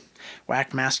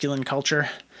 whack masculine culture,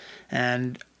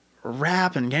 and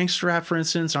rap and gangster rap, for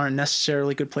instance, aren't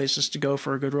necessarily good places to go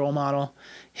for a good role model.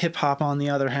 Hip hop, on the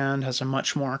other hand, has a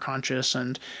much more conscious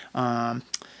and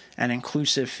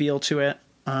inclusive feel to it.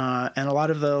 And a lot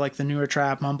of the newer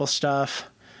trap mumble stuff,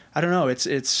 I don't know,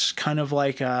 it's kind of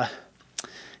like the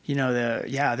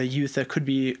youth that could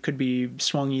be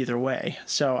swung either way.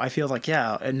 So I feel like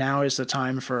now is the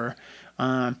time for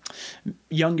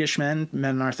youngish men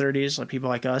in our 30s, like people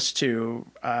like us, to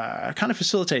kind of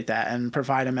facilitate that and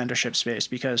provide a mentorship space,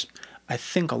 because I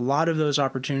think a lot of those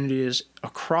opportunities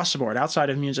across the board,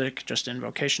 outside of music, just in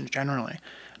vocations generally,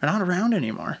 are not around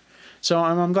anymore. So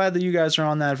I'm glad that you guys are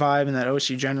on that vibe and that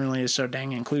OC generally is so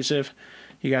dang inclusive.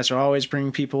 You guys are always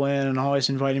bringing people in and always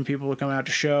inviting people to come out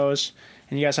to shows.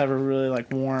 And you guys have a really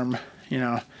like warm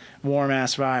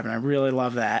ass vibe. And I really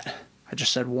love that. I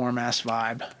just said warm ass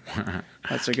vibe.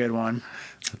 That's a good one.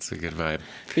 That's a good vibe.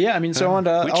 But yeah, I mean, so on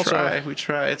to we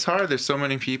try. It's hard. There's so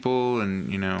many people,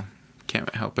 and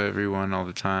can't help everyone all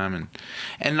the time,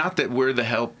 and not that we're the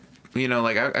help.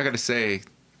 I gotta say,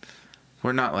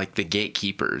 we're not like the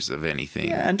gatekeepers of anything.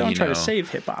 Yeah, and don't try to save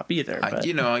hip hop either. But,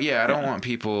 I don't want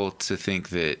people to think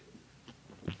that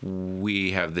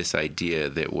we have this idea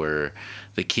that we're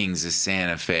the kings of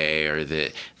Santa Fe, or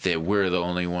that we're the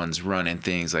only ones running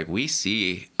things. Like, we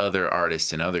see other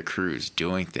artists and other crews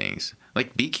doing things.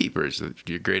 Like Beekeepers,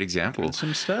 you're a great example. And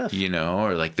some stuff.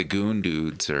 Or like the Goon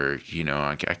Dudes, or,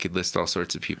 I could list all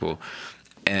sorts of people.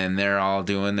 And they're all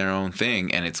doing their own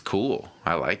thing, and it's cool.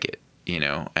 I like it,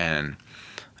 And,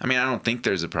 I mean, I don't think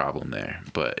there's a problem there.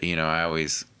 But, I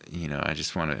always, I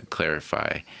just want to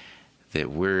clarify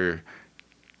that we're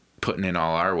putting in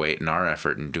all our weight and our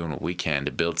effort and doing what we can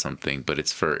to build something. But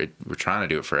we're trying to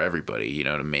do it for everybody,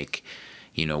 to make...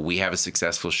 we have a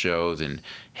successful show, then,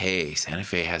 hey, Santa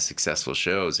Fe has successful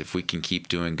shows. If we can keep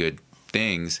doing good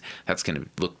things, that's going to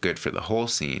look good for the whole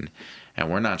scene.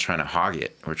 And we're not trying to hog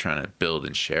it. We're trying to build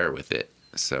and share with it.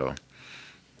 So,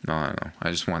 I don't know. I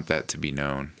just want that to be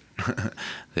known.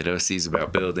 That OC's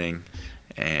about building.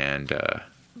 And,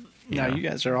 you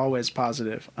guys are always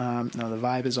positive. The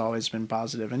vibe has always been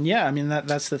positive. And, yeah, I mean,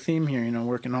 that's the theme here,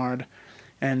 working hard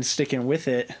and sticking with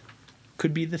it.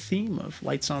 Could be the theme of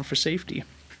Lights On for Safety.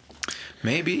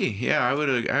 Maybe. Yeah,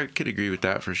 I could agree with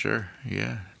that for sure.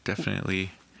 Yeah,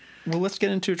 definitely. Well, let's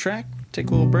get into a track. Take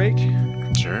a little break.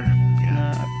 Sure.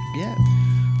 Yeah.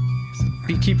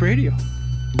 Beekeep Radio.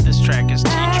 This track is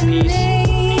Teach Peace,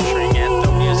 featuring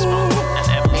Anthony Smoke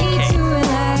and MPK.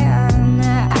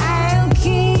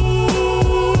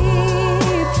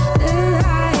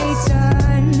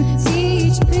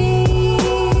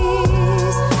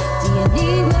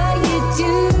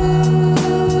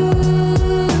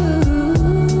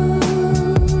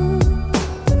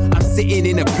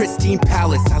 In a pristine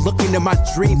palace, I look into my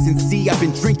dreams and see I've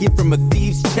been drinking from a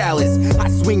thieves' chalice. I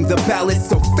swing the ballast,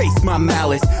 so face my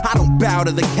malice. I don't bow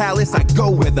to the callous, I go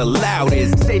where the loud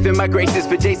is. Saving my graces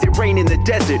for days that rain in the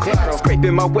desert.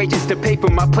 Scraping my wages to pay for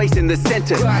my place in the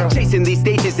center. Chasing these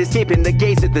stages, escaping the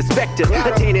gaze of the specter.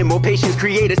 Attaining more patience,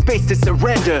 create a space to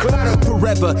surrender.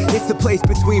 Forever, it's the place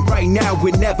between right now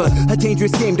and never. A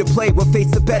dangerous game to play, we'll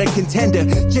face a better contender.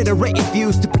 Generating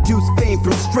views to produce fame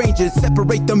from strangers.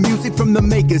 Separate the music from the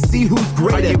makers, see who's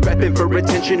greater. Are you rapping for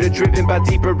attention or driven by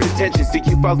deeper intentions? Do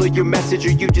you follow your message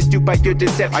or you just do by your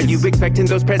deceptions? Are you expecting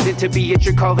those present to be at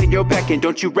your call and your beckon?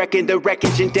 Don't you reckon the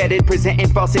wreckage indebted, presenting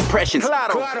false impressions?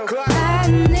 Claro. I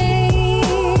need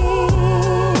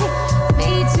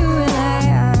me to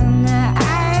rely on that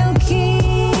I'll keep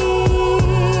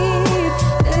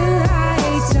the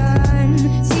lights on,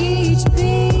 teach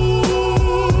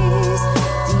peace.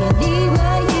 Do you need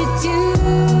what you do?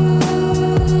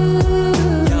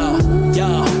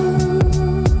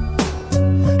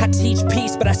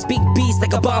 But I speak beats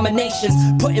like abominations,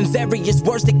 putting various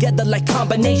words together like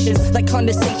combinations. Like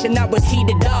condensation, I was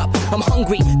heated up. I'm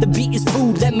hungry, the beat is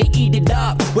food, let me eat it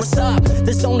up. What's up?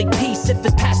 There's only peace if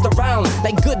it's passed around.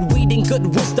 Like good weed and good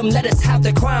wisdom, let us have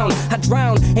the crown. I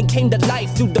drowned and came to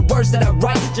life through the words that I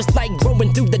write. Just like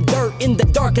growing through the dirt in the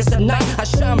darkest of night. I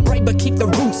shine bright but keep the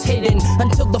roots hidden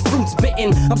until the fruit's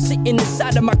bitten. I'm sitting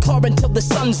inside of my car until the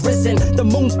sun's risen. The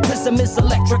moon's prism is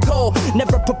electrical,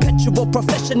 never perpetual,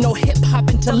 professional hip-hop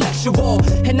intellectual.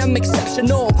 And I'm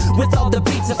exceptional with all the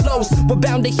beats and flows. We're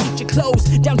bound to heat your clothes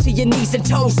down to your knees and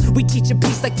toes. We teach a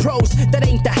piece like prose, that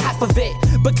ain't the half of it,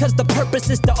 because the purpose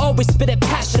is to always spit it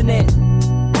passionate.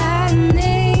 I need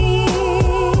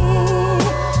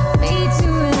me to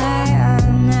rely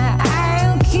on that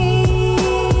I'll keep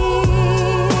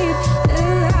the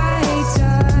lights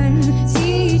on,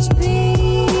 teach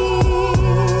peace.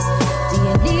 Do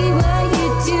you need what you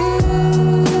do?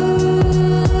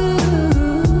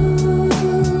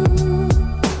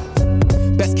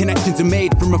 Best connections are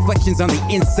made from reflections on the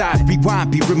inside.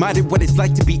 Rewind, be reminded what it's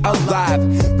like to be alive.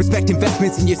 Respect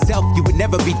investments in yourself, you would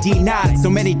never be denied. So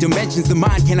many dimensions, the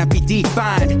mind cannot be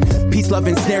defined. Peace, love,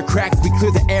 and snare cracks, we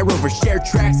clear the air over shared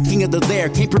tracks. King of the lair,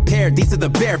 came prepared, these are the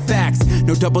bare facts.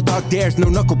 No double dog dares, no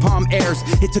knuckle palm airs.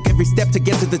 It took every step to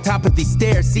get to the top of these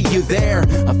stairs. See you there,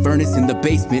 a furnace in the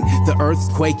basement, the earth's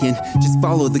quaking. Just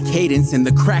follow the cadence and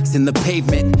the cracks in the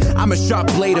pavement. I'm a sharp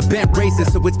blade, a bent razor,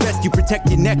 so it's best you protect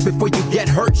your neck before you get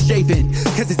hurt shaving.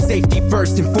 Cause it's safety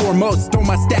first and foremost. Throw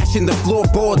my stash in the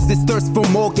floorboards. This thirst for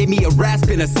more gave me a rasp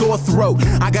and a sore throat.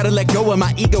 I gotta let go of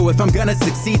my ego if I'm gonna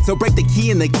succeed. So break the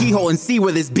key in the keyhole and see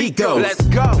where this beat goes. Let's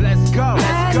go, let's go,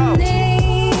 let's go.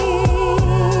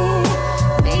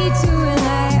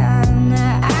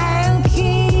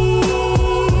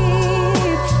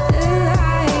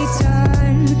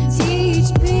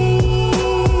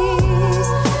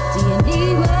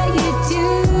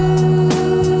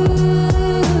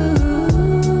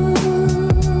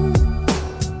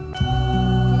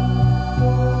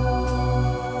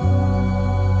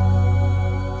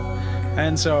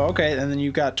 And so, okay, and then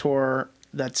you've got tour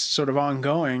that's sort of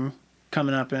ongoing,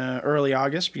 coming up in early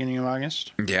August, beginning of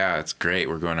August. Yeah, it's great.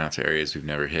 We're going out to areas we've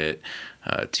never hit.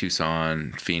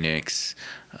 Tucson, Phoenix,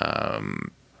 LA.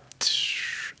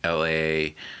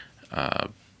 I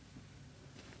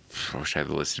wish I had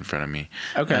the list in front of me.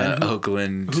 Okay.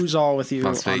 Oakland. Who's all with you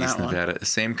Las Vegas, on that Nevada. one? The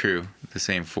same crew, the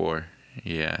same four.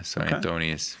 Yeah, so Okay.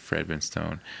 Anthonius, Fred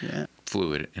Benstone, Yeah.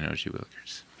 Fluid, and OG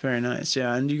Wilkers. Very nice.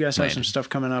 Yeah, and you guys have some Landon. stuff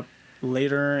coming up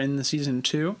later in the season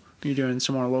too. You're doing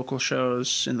some more local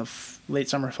shows in the late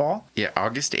summer, fall. Yeah,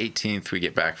 August 18th, we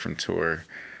get back from tour,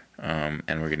 and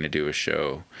we're going to do a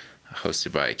show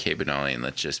hosted by Kay Benali and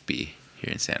Let's Just Be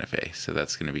here in Santa Fe. So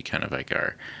that's going to be kind of like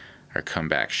our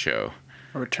comeback show.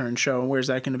 A return show. Where's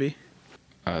that going to be?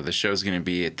 The show's going to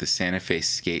be at the Santa Fe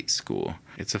Skate School.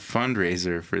 It's a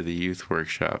fundraiser for the youth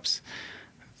workshops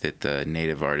that the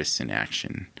Native Artists in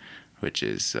Action, which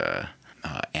is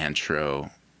Antro,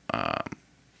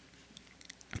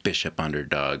 Bishop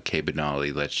Underdog, Kay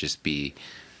Benali, Let's Just Be,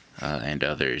 and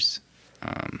others.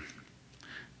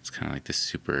 It's kind of like this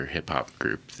super hip-hop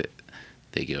group that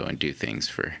they go and do things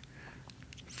for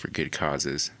good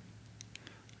causes.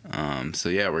 So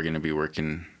yeah, we're going to be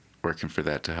working for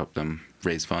that to help them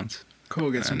raise funds.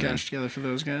 Cool. Get some And then- cash together for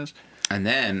those guys. And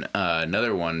then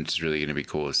another one that's really going to be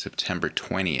cool is September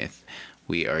 20th.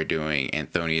 We are doing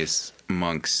Anthonius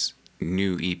Monk's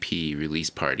new EP release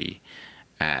party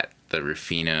at the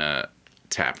Rafina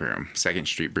Tap Room, 2nd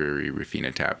Street Brewery,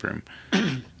 Rafina Tap Room.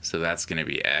 So that's going to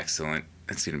be excellent.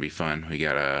 It's going to be fun. We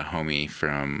got a homie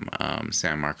from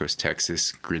San Marcos,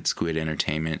 Texas, Grid Squid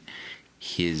Entertainment.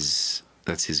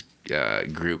 That's his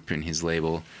group and his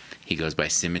label. He goes by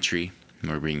Symmetry.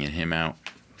 And we're bringing him out.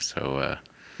 So...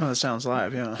 Oh, that sounds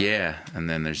live, yeah. yeah, and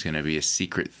then there's going to be a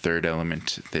secret third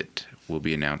element that will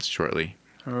be announced shortly.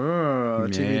 Oh,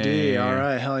 TBD. Yeah. All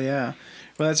right, hell yeah.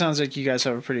 Well, that sounds like you guys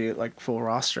have a pretty full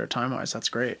roster time-wise. That's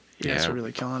great. You guys Yeah. are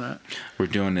really killing it. We're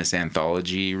doing this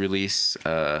anthology release,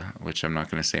 which I'm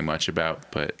not going to say much about,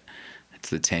 but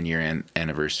it's the 10-year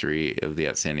anniversary of the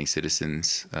Outstanding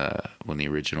Citizens when the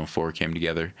original four came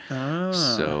together. Ah.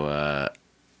 So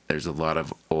there's a lot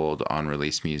of old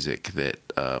on-release music that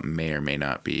may or may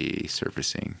not be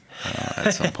surfacing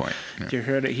at some point. Yeah. You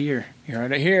heard it here. You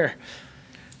heard it here.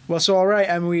 Well, so all right.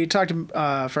 I mean, we talked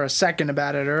for a second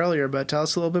about it earlier, but tell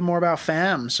us a little bit more about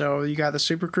FAM. So you got the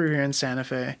super crew here in Santa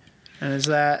Fe, and is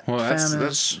that Well, FAM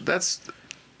that's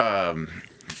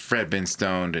Fred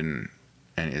Benstone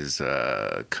and his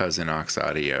cousin Ox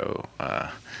Audio.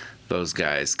 Those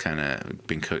guys kind of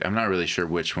been cooked. I'm not really sure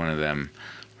which one of them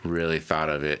really thought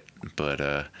of it,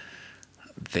 but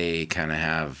they kind of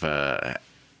have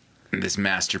this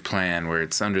master plan where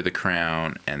it's Under the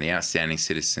Crown and the Outstanding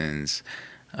Citizens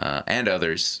and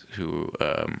others who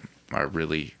are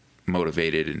really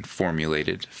motivated and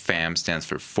formulated. FAM stands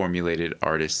for Formulated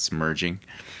Artists Merging.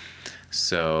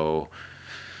 So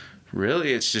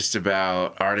really it's just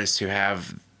about artists who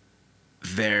have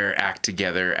their act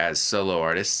together as solo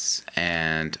artists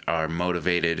and are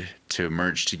motivated to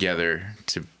merge together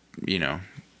to,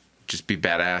 just be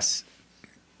badass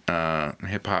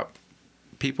hip-hop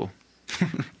people.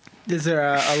 Is there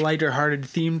a lighter-hearted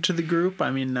theme to the group? I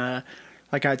mean,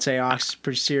 I'd say Ox is a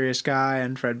pretty serious guy,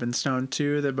 and Fred Benstone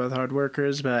too. They're both hard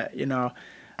workers, but I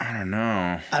don't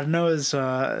know.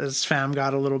 Has FAM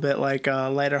got a little bit like a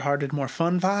lighter-hearted, more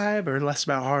fun vibe, or less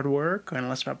about hard work and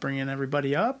less about bringing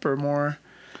everybody up, or more?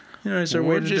 Is there a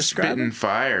way to just describe spitting it?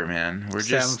 fire, man. We're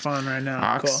Just having fun right now.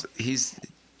 Ox, Cool.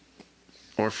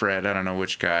 or Fred, I don't know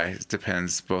which guy. It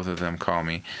depends. Both of them call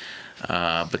me.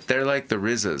 But they're like the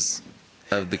RZAs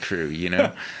of the crew, They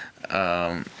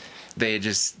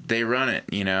run it,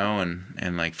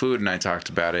 and like Fluid and I talked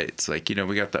about it. It's like,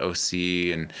 we got the OC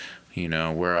and,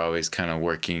 we're always kind of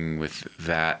working with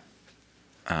that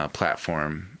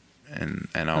platform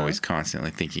and always constantly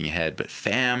thinking ahead. But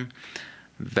FAM,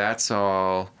 that's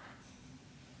all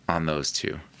on those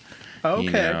two.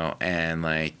 Okay. And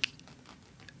like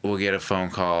we'll get a phone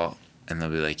call and they'll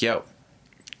be like, yo,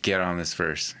 get on this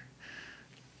verse.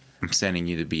 I'm sending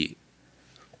you the beat.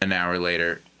 an hour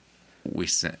later,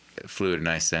 Fluid and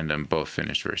I send him both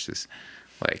finished verses.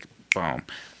 Like, boom.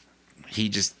 He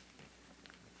just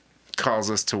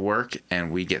calls us to work,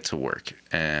 and we get to work.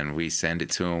 And we send it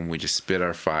to him. We just spit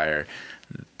our fire.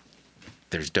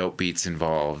 There's dope beats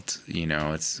involved. You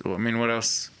know, what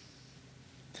else?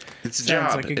 It's a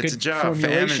job. Like it's a job.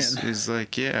 Fam is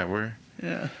like, yeah,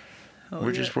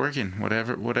 we're just working.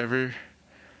 Whatever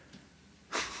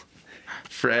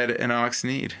Fred and Ox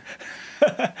need.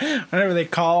 Whenever they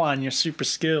call on your super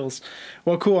skills.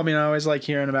 Well, cool. I mean, I always like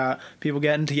hearing about people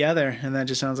getting together, and that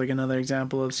just sounds like another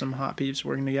example of some hot peeps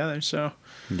working together. So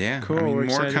yeah, cool. I mean, We're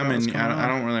more coming. I on.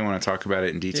 don't really want to talk about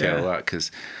it in detail a lot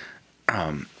because,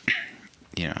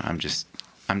 you know, I'm just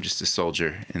a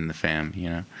soldier in the fam. You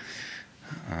know,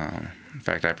 in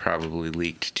fact, I probably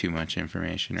leaked too much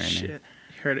information right now. You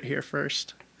heard it here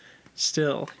first.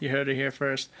 Still, you heard it here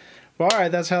first. Well, all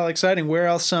right, that's hella exciting. Where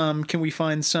else can we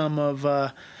find some of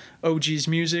OG's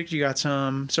music? You got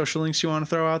some social links you want to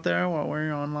throw out there while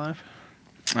we're on live?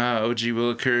 OG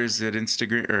Willikers at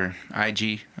Instagram or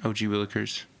IG. OG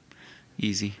Willikers,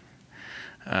 easy.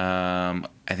 I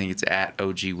think it's at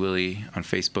OG Willie on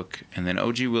Facebook, and then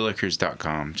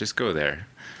OGWillikers.com. Just go there.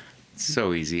 It's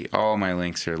so easy. All my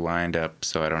links are lined up,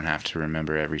 so I don't have to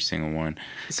remember every single one.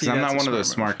 Because I'm not one of those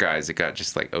smart guys that got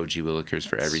just like OG Willikers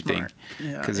for everything.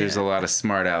 Because there's a lot of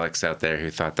smart Alex out there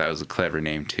who thought that was a clever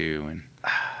name too, and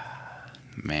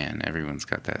man, everyone's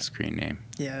got that screen name.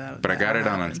 Yeah. But I got it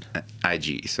on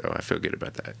IG, so I feel good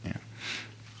about that. Yeah.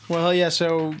 Well, yeah.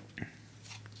 So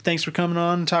thanks for coming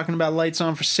on and talking about Lights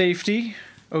On for Safety.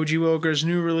 OG Willikers'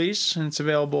 new release, and it's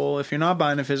available if you're not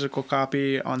buying a physical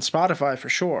copy on Spotify for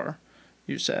sure.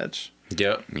 You said.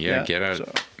 Yep. Yeah. Get at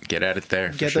it there.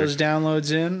 Get those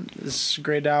downloads in. This is a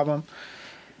great album.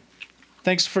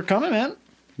 Thanks for coming, man.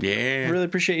 Yeah. Really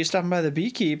appreciate you stopping by the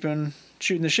Beekeep and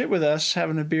shooting the shit with us,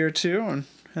 having a beer too,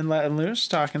 and letting loose,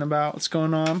 talking about what's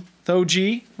going on with OG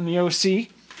and the OC.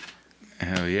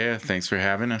 Hell yeah. Thanks for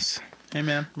having us. Hey,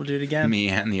 man. We'll do it again. Me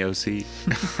and the OC.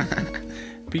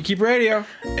 Beekeep Radio.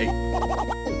 Hey.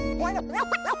 Why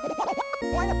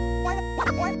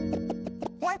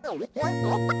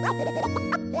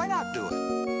not do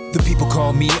it? The people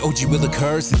call me OG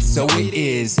Willikers, and so it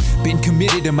is. Been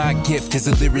committed to my gift as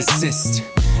a lyricist.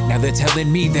 Now they're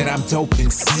telling me that I'm dope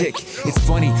and sick. It's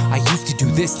funny, I used to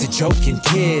do this to joke and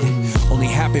kid. Only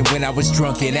happened when I was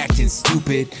drunk and acting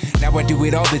stupid. Now I do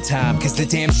it all the time, cause the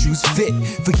damn shoes fit.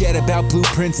 Forget about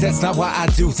blueprints, that's not why I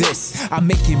do this. I'm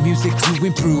making music to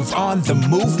improve on the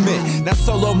movement. Now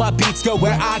solo my beats go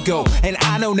where I go, and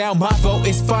I know now my vote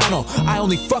is final. I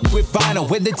only fuck with vinyl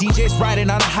when the DJ's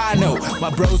riding on a high note. My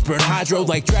bros burn hydro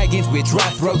like dragons with dry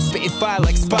throats, spitting fire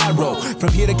like Spyro.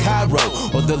 From here to Cairo,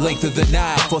 or the length of the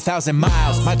Nile, 4,000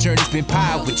 miles, my journey's been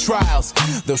piled with trials.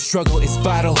 Though struggle is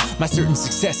vital, my certain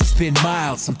success has been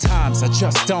mild. Sometimes I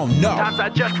just don't know.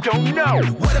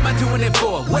 What am I doing it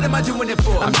for? What am I doing it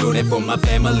for? I'm doing it for my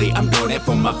family, I'm doing it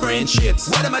for my friendships.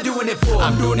 What am I doing it for?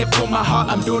 I'm doing it for my heart,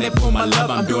 I'm doing it for my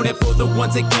love, I'm doing it for the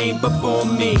ones that came before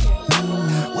me.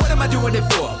 What am I doing it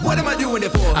for? What am I doing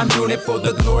it for? I'm doing it for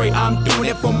the glory, I'm doing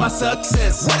it for my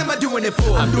success. What am I doing it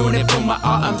for? I'm doing it for my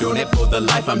art, I'm doing it for the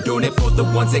life, I'm doing it for the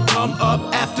ones that come up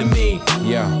after me.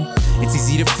 Yeah. It's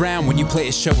easy to frown when you play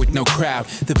a show with no crowd.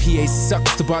 The PA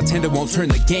sucks, the bartender won't turn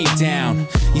the game down.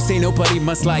 You say nobody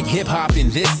must like hip-hop in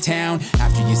this town.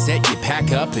 After you set, you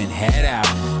pack up and head out.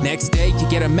 Next day, you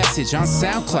get a message on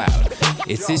SoundCloud.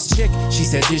 It's this chick, she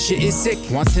says your shit is sick.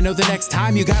 Wants to know the next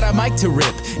time you got a mic to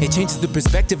rip. It changes the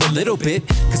perspective a little bit,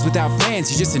 cause without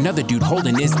fans, you're just another dude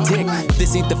holding his dick.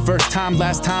 This ain't the first time,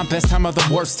 last time, best time or the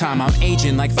worst time. I'm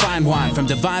aging like fine wine. From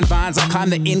divine vines, I'll climb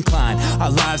the incline.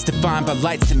 Our lives defined by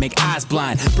lights that make eyes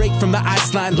blind. Break from the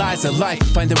ice line, lies of life.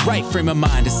 Find the right frame of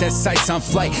mind to set sights on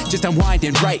flight. Just unwind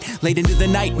and write, late into the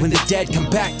night when the dead come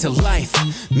back to life.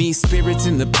 Me, spirits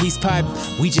in the peace pipe,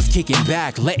 we just kicking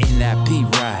back, letting that be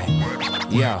right.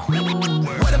 Yo.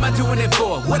 What am I doing it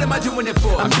for? What am I doing it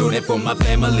for? I'm doing it for my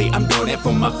family, I'm doing it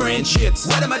for my friendships.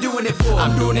 What am I doing it for?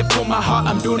 I'm doing it for my heart,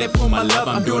 I'm doing it for my love,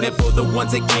 I'm doing it for the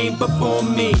ones that came before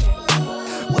me.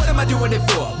 What am I doing it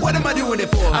for? What am I doing it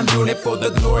for? I'm doing it for the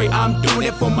glory, I'm doing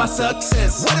it for my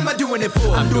success. What am I doing it for?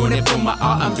 I'm doing it for my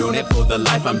art, I'm doing it for the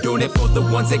life, I'm doing it for the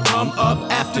ones that come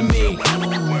up after me.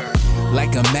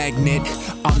 Like a magnet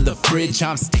on the fridge,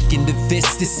 I'm sticking to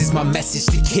this. This is my message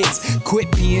to kids.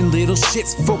 Quit being little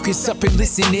shits, focus up and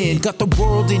listen in. Got the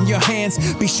world in your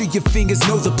hands, be sure your fingers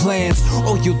know the plans.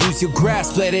 Or you'll lose your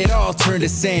grasp, let it all turn to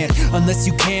sand. Unless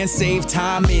you can save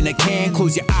time in a can.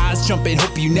 Close your eyes, jump and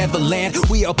hope you never land.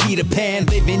 We all Peter Pan,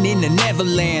 living in the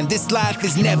Neverland. This life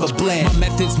is never bland. My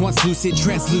methods once lucid,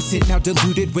 translucent, now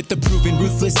diluted with the proven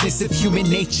ruthlessness of human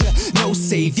nature. No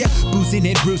savior, boozing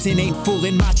and bruising ain't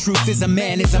fooling. My truth is a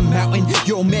man is a mountain,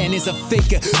 your man is a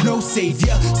faker. No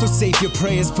savior, so save your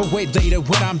prayers for way later.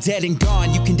 When I'm dead and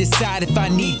gone, you can decide if I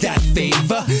need that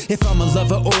favor. If I'm a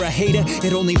lover or a hater,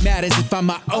 it only matters if I'm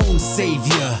my own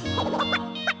savior.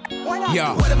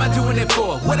 Yo, what am I doing it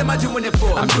for? What am I doing it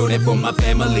for? I'm doing it for my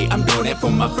family, I'm doing it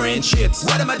for my friendships.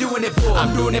 What am I doing it for?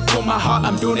 I'm doing it for my heart,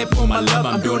 I'm doing it for my love,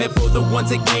 I'm doing it for the ones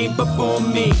that came before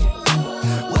me.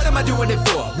 What am I doing it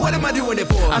for? What am I doing it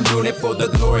for? I'm doing it for the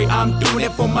glory, I'm doing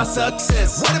it for my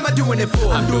success. What am I doing it for?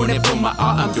 I'm doing it for my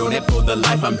art, I'm doing it for the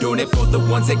life, I'm doing it for the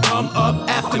ones that come up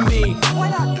after me.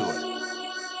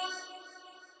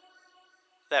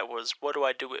 That was What Do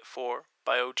I Do It For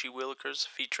by OG Willikers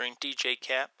featuring DJ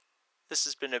Cap. This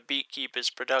has been a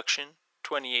Beatkeepers production,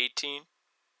 2018.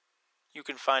 You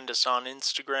can find us on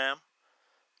Instagram,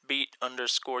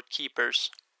 beat_keepers.